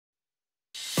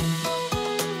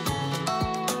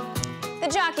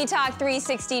Jockey Talk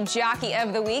 360 Jockey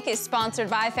of the Week is sponsored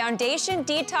by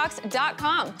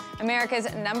FoundationDetox.com, America's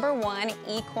 #1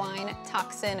 equine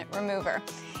toxin remover.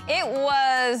 It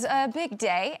was a big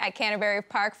day at Canterbury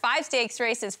Park. 5 stakes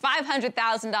races,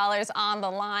 $500,000 on the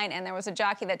line, and there was a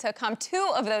jockey that took home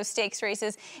 2 of those stakes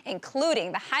races,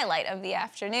 including the highlight of the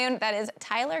afternoon. That is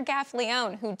Tyler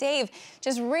Gaffalione, who Dave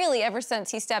just really, ever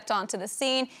since he stepped onto the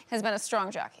scene, has been a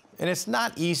strong jockey. And it's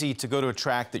not easy to go to a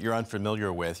track that you're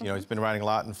unfamiliar with. You know, he's been riding a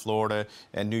lot in Florida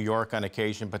and New York on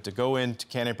occasion, but to go into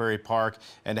Canterbury Park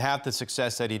and to have the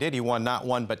success that he did, he won not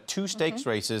 1 but 2 stakes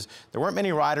races. There weren't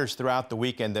many riders throughout the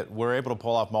weekend that were able to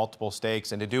pull off multiple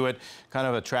stakes, and to do it kind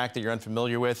of a track that you're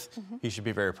unfamiliar with, he should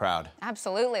be very proud.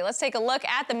 Absolutely. Let's take a look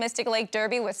at the Mystic Lake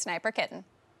Derby with Sniper Kitten.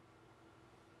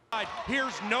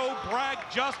 Here's No Brag,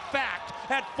 Just Fact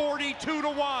at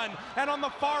 42-1. And on the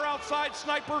far outside,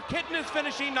 Sniper Kitten is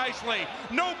finishing nicely.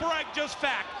 No Brag, Just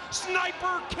Fact.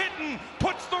 Sniper Kitten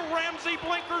puts the Ramsey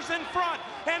blinkers in front.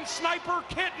 And Sniper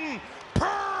Kitten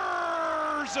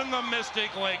purrs in the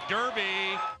Mystic Lake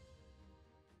Derby.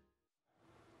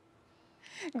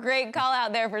 Great call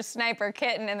out there for Sniper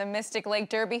Kitten in the Mystic Lake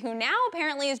Derby, who now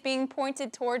apparently is being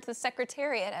pointed towards the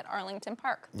Secretariat at Arlington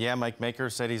Park. Yeah, Mike Maker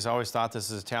said he's always thought this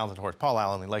is a talented horse. Paul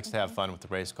Allen, he likes to have fun with the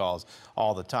race calls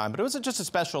all the time. But it was just a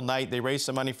special night. They raised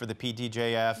some money for the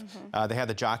PDJF. They had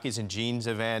the Jockeys and Jeans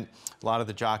event. A lot of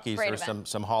the jockeys, there's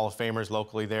some Hall of Famers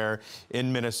locally there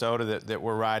in Minnesota that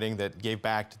were riding that gave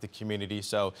back to the community.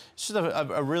 So it's just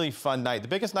a really fun night. The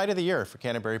biggest night of the year for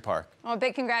Canterbury Park. Well,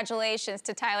 big congratulations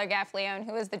to Tyler Gaffalione,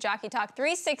 who is the Jockey Talk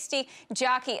 360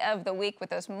 Jockey of the Week with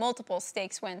those multiple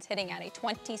stakes wins, hitting at a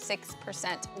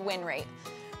 26% win rate.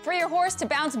 For your horse to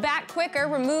bounce back quicker,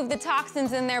 remove the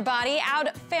toxins in their body,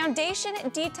 add Foundation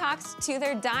Detox to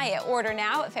their diet. Order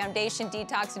now at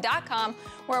FoundationDetox.com,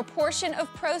 where a portion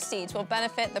of proceeds will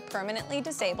benefit the Permanently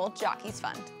Disabled Jockeys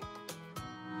Fund.